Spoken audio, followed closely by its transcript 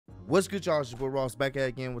What's good, y'all? It's your boy Ross back at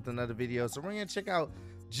again with another video. So we're gonna check out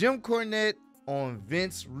Jim Cornette on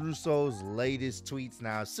Vince Russo's latest tweets.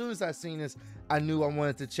 Now, as soon as I seen this, I knew I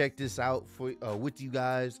wanted to check this out for with you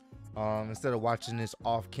guys instead of watching this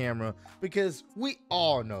off camera, because we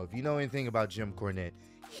all know, if you know anything about Jim Cornette,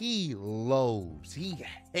 he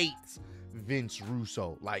hates Vince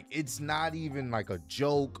Russo. Like, it's not even like a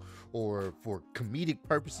joke or for comedic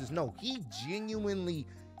purposes. No, he genuinely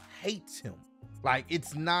hates him. Like,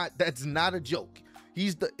 that's not a joke.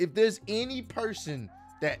 If there's any person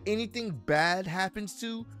that anything bad happens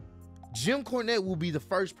to, Jim Cornette will be the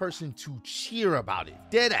first person to cheer about it.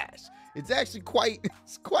 Dead ass. It's actually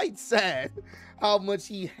quite sad how much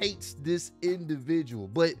he hates this individual.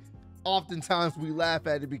 But oftentimes we laugh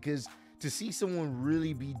at it, because to see someone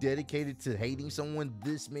really be dedicated to hating someone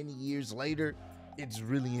this many years later, it's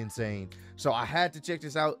really insane. So I had to check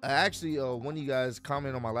this out. Actually, one of you guys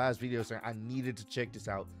commented on my last video saying I needed to check this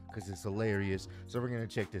out because it's hilarious. So we're gonna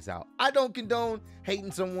check this out. I don't condone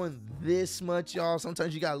hating someone this much, y'all.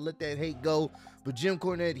 Sometimes you gotta let that hate go. But Jim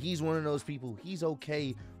Cornette, he's one of those people. He's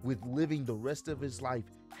okay with living the rest of his life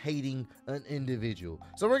hating an individual.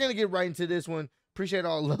 So we're gonna get right into this one. Appreciate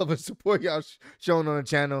all the love and support y'all showing on the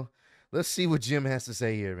channel. Let's see what Jim has to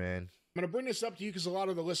say here, man. I'm going to bring this up to you because a lot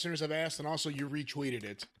of the listeners have asked, and also you retweeted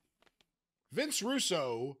it. Vince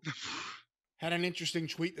Russo had an interesting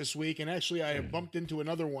tweet this week, and actually I have bumped into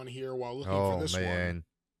another one here while looking for this one.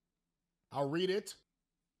 I'll read it.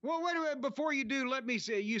 Well, wait a minute. Before you do, let me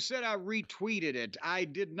say, you said I retweeted it. I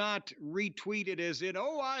did not retweet it as in,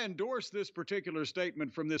 oh, I endorse this particular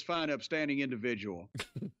statement from this fine, upstanding individual.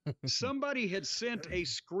 Somebody had sent a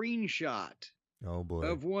screenshot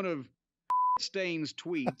of one of Stain's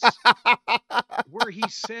tweets where he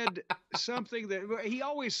said something that he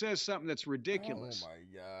always says something that's ridiculous. Oh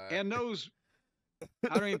my God. And those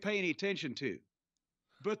I don't even pay any attention to.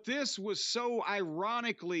 But this was so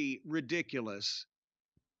ironically ridiculous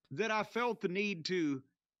that I felt the need to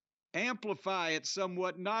amplify it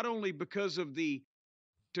somewhat, not only because of the,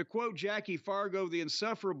 to quote Jackie Fargo, the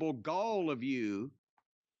insufferable gall of you,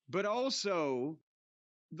 but also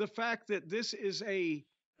the fact that this is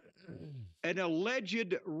an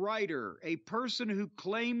alleged writer, a person who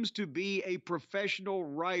claims to be a professional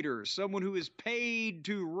writer, someone who is paid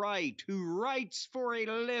to write, who writes for a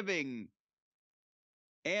living.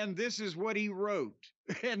 And this is what he wrote.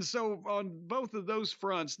 And so on both of those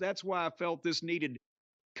fronts, that's why I felt this needed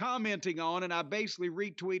commenting on, and I basically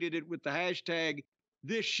retweeted it with the hashtag,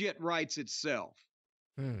 "This shit writes itself."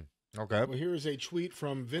 Okay. Well, here is a tweet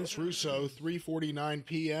from Vince Russo, 3:49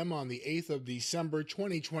 p.m. on the 8th of December,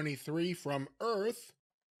 2023, from Earth.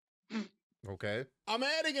 Okay. I'm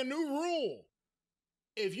adding a new rule.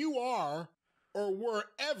 If you are or were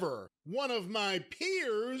ever one of my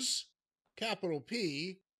peers, capital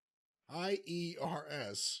P,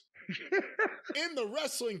 IERS, in the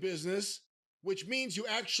wrestling business, which means you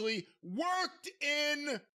actually worked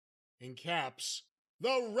in caps,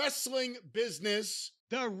 the wrestling business.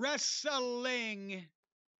 The wrestling.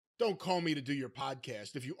 Don't call me to do your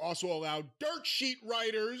podcast if you also allow dirt sheet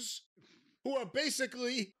writers who are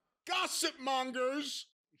basically gossip mongers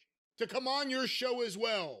to come on your show as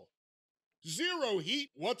well. Zero heat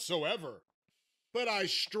whatsoever. But I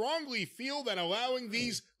strongly feel that allowing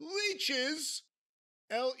these leeches,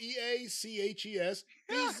 L-E-A-C-H-E-S,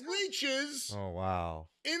 these leeches oh, wow,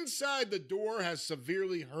 inside the door has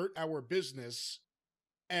severely hurt our business.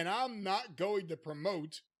 And I'm not going to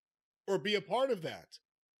promote or be a part of that.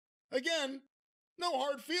 Again, no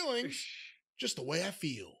hard feelings, just the way I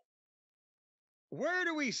feel. Where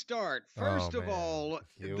do we start? First of all,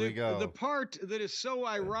 the part that is so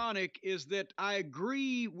ironic is that I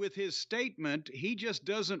agree with his statement. He just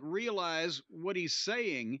doesn't realize what he's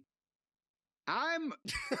saying. I'm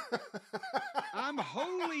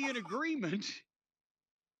wholly in agreement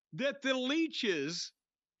that the leeches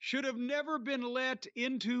should have never been let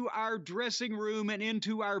into our dressing room and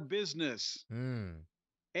into our business.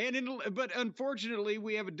 But unfortunately,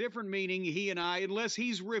 we have a different meaning, he and I, unless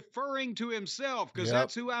he's referring to himself, because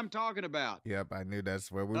that's who I'm talking about. Yep, I knew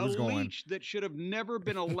that's where we was going. A leech that should have never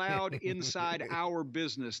been allowed inside our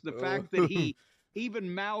business. The fact that he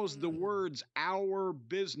even mouths the words "our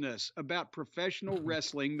business" about professional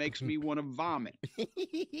wrestling makes me want to vomit.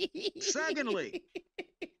 Secondly,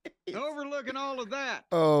 overlooking all of that.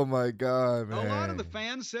 Oh my God, man. A lot of the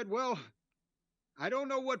fans said, well, I don't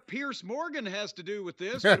know what Pierce Morgan has to do with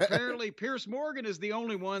this, but apparently Pierce Morgan is the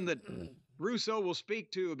only one that Russo will speak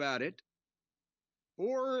to about it.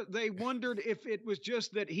 Or they wondered if it was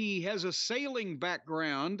just that he has a sailing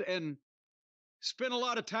background and spent a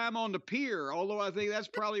lot of time on the pier, although I think that's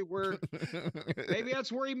probably where, maybe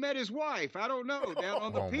that's where he met his wife. I don't know, down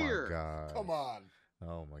on the pier. Oh, my God. Come on.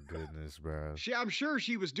 Oh, my goodness, bro. I'm sure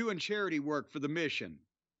she was doing charity work for the mission,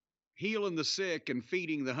 healing the sick and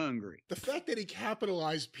feeding the hungry. The fact that he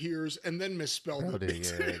capitalized peers and then misspelled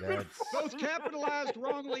it. Yeah, that's... Both capitalized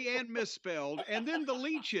wrongly and misspelled. And then the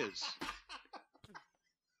leeches.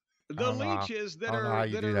 The leeches that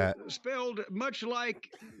are spelled much like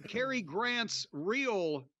Cary Grant's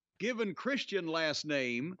real given Christian last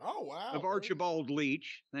name of Archibald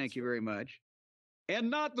Leach. Thank you very much. And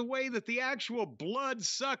not the way that the actual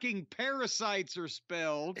blood-sucking parasites are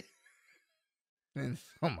spelled.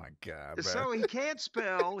 Oh, my God, bro. So he can't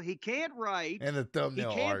spell, he can't write, and the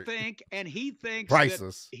thumbnail he can't art. think, and he thinks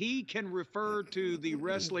Priceless. that he can refer to the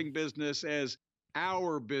wrestling business as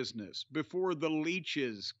our business before the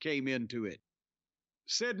leeches came into it.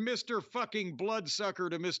 Said Mr. fucking Bloodsucker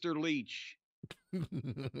to Mr. Leach.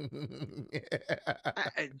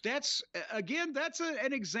 That's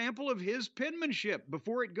an example of his penmanship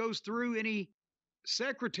before it goes through any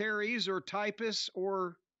secretaries or typists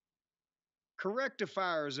or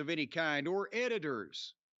correctifiers of any kind or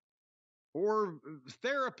editors or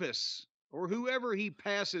therapists or whoever he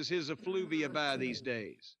passes his effluvia by these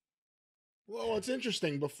days. Well, it's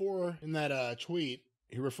interesting. Before in that tweet,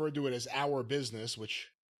 he referred to it as our business, which,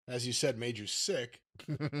 as you said, made you sick.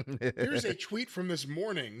 Here's a tweet from this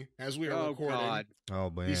morning as we are recording. God. Oh,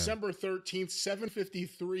 man. December 13th,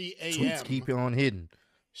 7:53 a.m. Tweets keep it on hidden.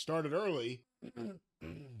 Started early.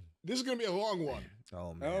 This is going to be a long one.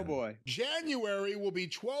 Oh, man. Oh, boy. January will be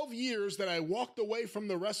 12 years that I walked away from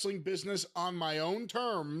the wrestling business on my own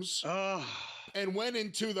terms and went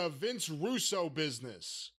into the Vince Russo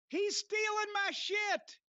business. He's stealing my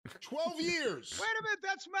shit. 12 years. Wait a minute,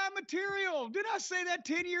 that's my material. Did I say that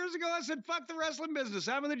 10 years ago? I said, fuck the wrestling business.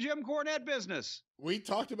 I'm in the Jim Cornette business. We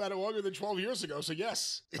talked about it longer than 12 years ago, so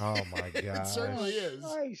yes. Oh, my God. It certainly is.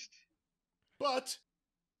 Christ. But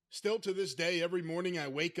still to this day, every morning I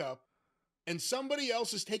wake up and somebody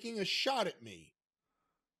else is taking a shot at me.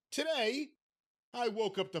 Today, I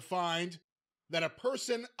woke up to find that a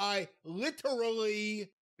person I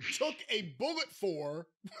literally took a bullet for.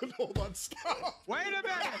 Hold on, stop. Wait a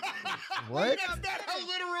minute. What? That's not how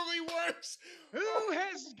literally works.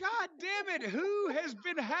 God damn it, who has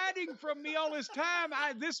been hiding from me all this time?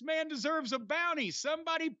 This man deserves a bounty.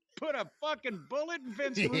 Somebody put a fucking bullet in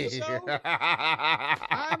Vince Russo.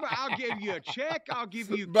 I'll give you a check. I'll give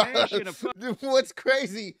you cash and a... What's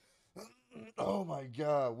crazy? Oh, my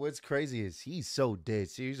God. What's crazy is he's so dead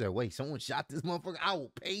serious. Like, wait, someone shot this motherfucker? I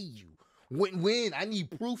will pay you. When I need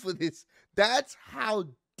proof of this. That's how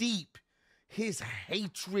deep his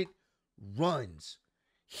hatred runs.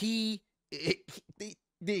 The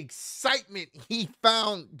excitement he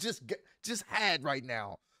found just had right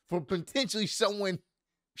now for potentially someone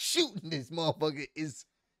shooting this motherfucker is,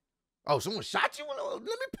 oh, someone shot you? Let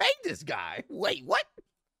me pay this guy. Wait, what?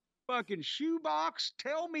 Fucking shoebox,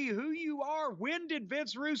 tell me who you are. When did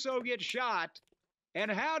Vince Russo get shot? And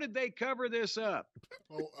how did they cover this up?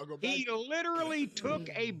 Oh, I'll go back. He literally took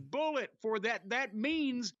a bullet for that. That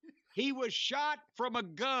means he was shot from a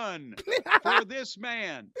gun for this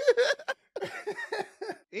man.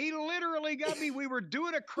 He literally got me. We were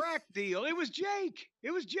doing a crack deal. It was Jake.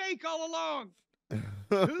 It was Jake all along.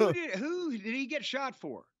 Who did he get shot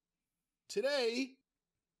for? Today,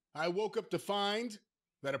 I woke up to find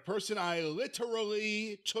that a person I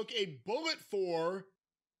literally took a bullet for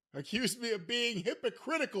accused me of being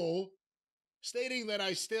hypocritical, stating that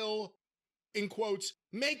I still, in quotes,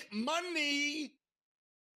 make money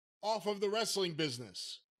off of the wrestling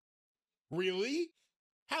business. Really?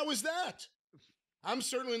 How is that? I'm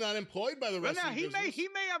certainly not employed by the wrestling business. He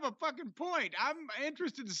may have a fucking point. I'm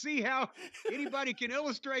interested to see how anybody can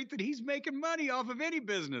illustrate that he's making money off of any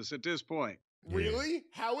business at this point. Really?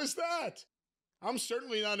 How is that? I'm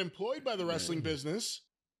certainly not employed by the wrestling business.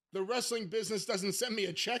 The wrestling business doesn't send me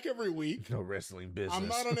a check every week. No wrestling business. I'm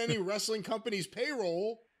not on any wrestling company's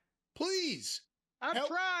payroll. Please. I've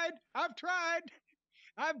tried.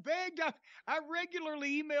 I've begged. I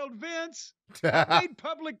regularly emailed Vince. I made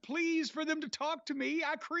public pleas for them to talk to me.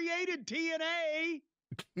 I created TNA.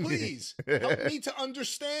 Please help me to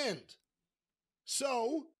understand.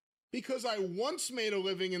 So, because I once made a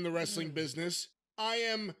living in the wrestling business, I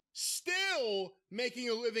am still making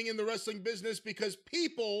a living in the wrestling business because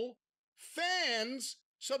people, fans,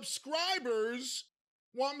 subscribers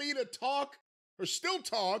want me to talk or still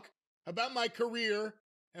talk about my career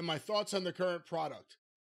and my thoughts on the current product.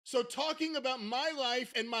 So talking about my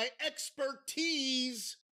life and my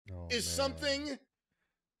expertise is something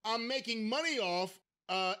I'm making money off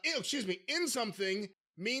in something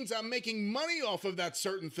means I'm making money off of that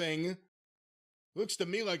certain thing. Looks to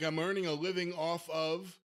me like I'm earning a living off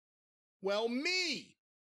of, well, me.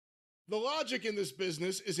 The logic in this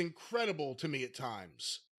business is incredible to me at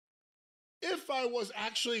times. If I was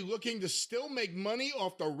actually looking to still make money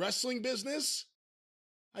off the wrestling business,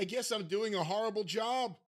 I guess I'm doing a horrible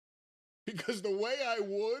job. Because the way I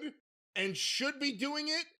would and should be doing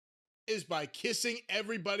it is by kissing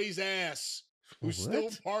everybody's ass who's still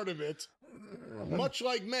part of it, much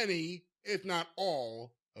like many, if not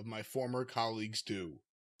all, of my former colleagues do.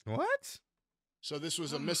 What? So this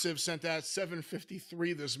was a missive sent at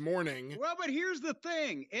 7:53 this morning. Well, but here's the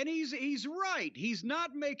thing, and he's right. He's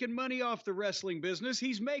not making money off the wrestling business.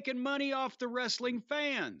 He's making money off the wrestling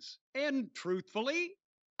fans. And truthfully,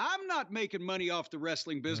 I'm not making money off the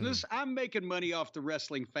wrestling business. I'm making money off the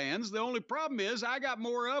wrestling fans. The only problem is I got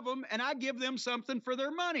more of them, and I give them something for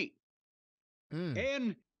their money.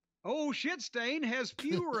 And old Shitstain has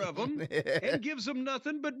fewer of them and gives them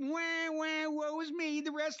nothing but woe is me.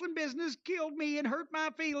 The wrestling business killed me and hurt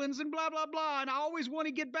my feelings and blah, blah, blah. And I always want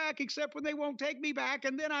to get back except when they won't take me back.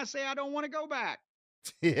 And then I say I don't want to go back.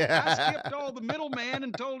 I skipped all the middleman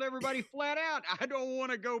and told everybody flat out, I don't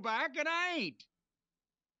want to go back, and I ain't.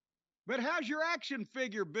 But how's your action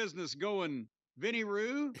figure business going, Vinny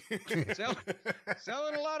Roo?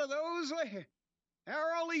 Selling a lot of those? How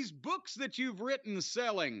are all these books that you've written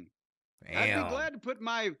selling? Damn. I'd be glad to put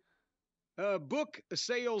my book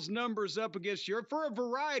sales numbers up against for a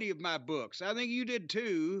variety of my books. I think you did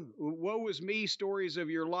too. Woe is me, stories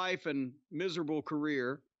of your life and miserable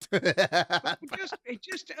career. It's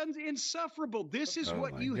just insufferable. This is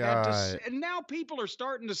what you had to say. And now people are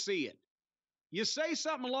starting to see it. You say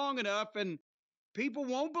something long enough and people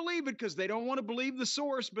won't believe it because they don't want to believe the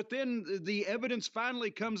source, but then the evidence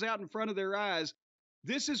finally comes out in front of their eyes.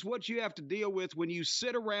 This is what you have to deal with when you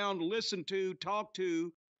sit around, listen to, talk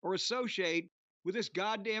to, or associate with this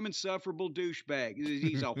goddamn insufferable douchebag.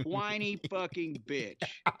 He's a whiny fucking bitch.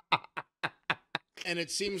 And it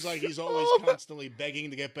seems like he's always constantly begging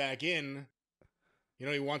to get back in. You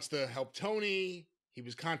know, he wants to help Tony. He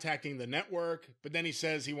was contacting the network, but then he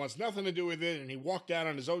says he wants nothing to do with it, and he walked out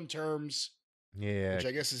on his own terms. Yeah. Which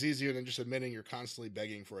I guess is easier than just admitting you're constantly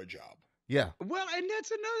begging for a job. Yeah. Well, and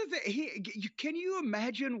that's another thing. Can you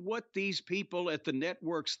imagine what these people at the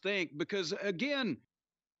networks think? Because, again,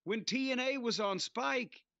 when TNA was on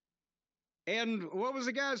Spike, and what was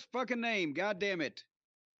the guy's fucking name? God damn it.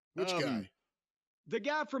 Which guy? The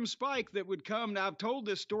guy from Spike that would come, now I've told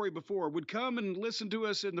this story before, would come and listen to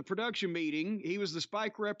us in the production meeting. He was the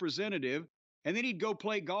Spike representative. And then he'd go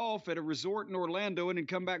play golf at a resort in Orlando and then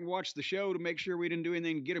come back and watch the show to make sure we didn't do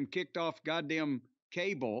anything to get him kicked off goddamn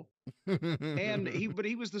cable. But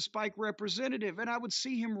he was the Spike representative. And I would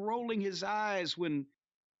see him rolling his eyes when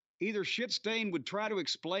either Shitstain would try to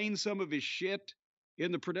explain some of his shit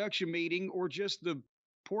in the production meeting, or just the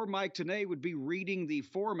poor Mike Tenay would be reading the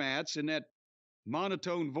formats in that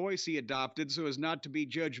monotone voice he adopted so as not to be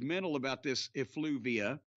judgmental about this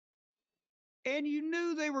effluvia. And you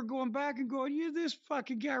knew they were going back and going, you this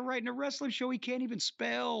fucking guy writing a wrestling show, he can't even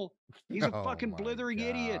spell. He's a fucking blithering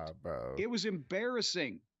idiot. Bro. It was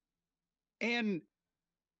embarrassing. And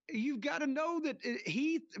you've got to know that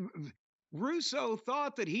Russo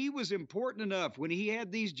thought that he was important enough when he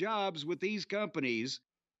had these jobs with these companies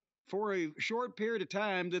for a short period of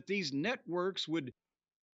time that these networks would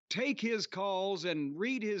take his calls and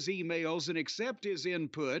read his emails and accept his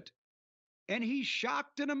input. And he's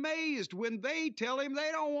shocked and amazed when they tell him they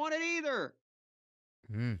don't want it either.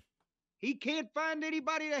 He can't find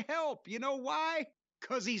anybody to help. You know why?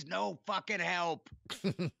 Because he's no fucking help.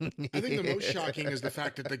 I think the most shocking is the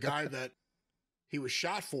fact that the guy that he was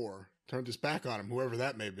shot for turned his back on him, whoever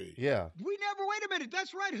that may be. Yeah. Wait a minute.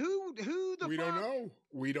 That's right. Who the We fuck? don't know.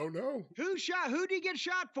 We don't know. Who did he get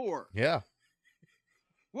shot for? Yeah.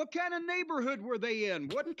 What kind of neighborhood were they in?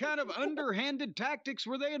 What kind of underhanded tactics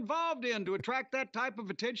were they involved in to attract that type of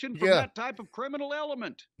attention from that type of criminal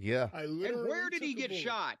element? Yeah. And where did he get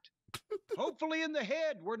shot? Hopefully in the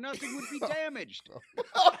head where nothing would be damaged.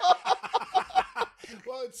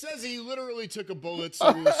 Well, it says he literally took a bullet,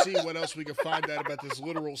 so we'll see what else we can find out about this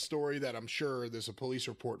literal story that I'm sure there's a police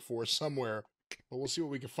report for somewhere. But we'll see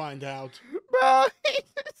what we can find out. Bro, he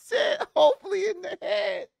just said hopefully in the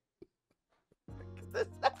head. There's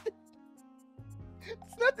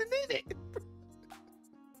nothing in it.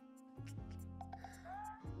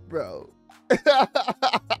 Bro.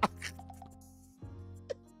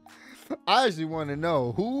 I actually want to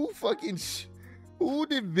know who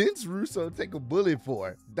did Vince Russo take a bullet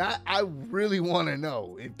for? That I really want to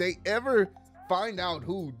know. If they ever find out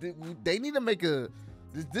who, they need to make a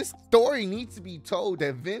This story needs to be told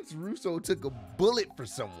that Vince Russo took a bullet for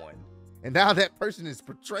someone, and now that person has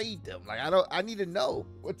betrayed them. Like, I need to know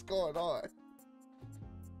what's going on.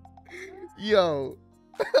 Yo.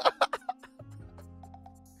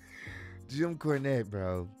 Jim Cornette,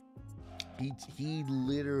 bro. He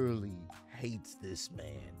literally hates this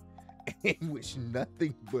man and wish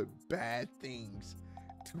nothing but bad things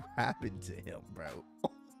to happen to him, bro.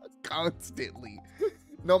 Constantly.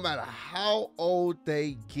 No matter how old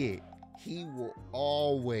they get, he will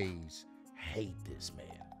always hate this man.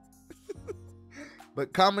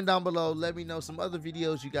 But comment down below, let me know some other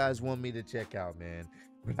videos you guys want me to check out, man.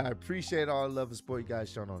 But I appreciate all the love and support you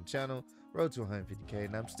guys showing on the channel. Road to 150K,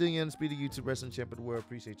 and I'm still the undisputed YouTube wrestling champ of the world.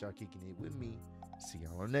 Appreciate y'all kicking it with me. See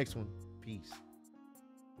y'all on the next one. Peace.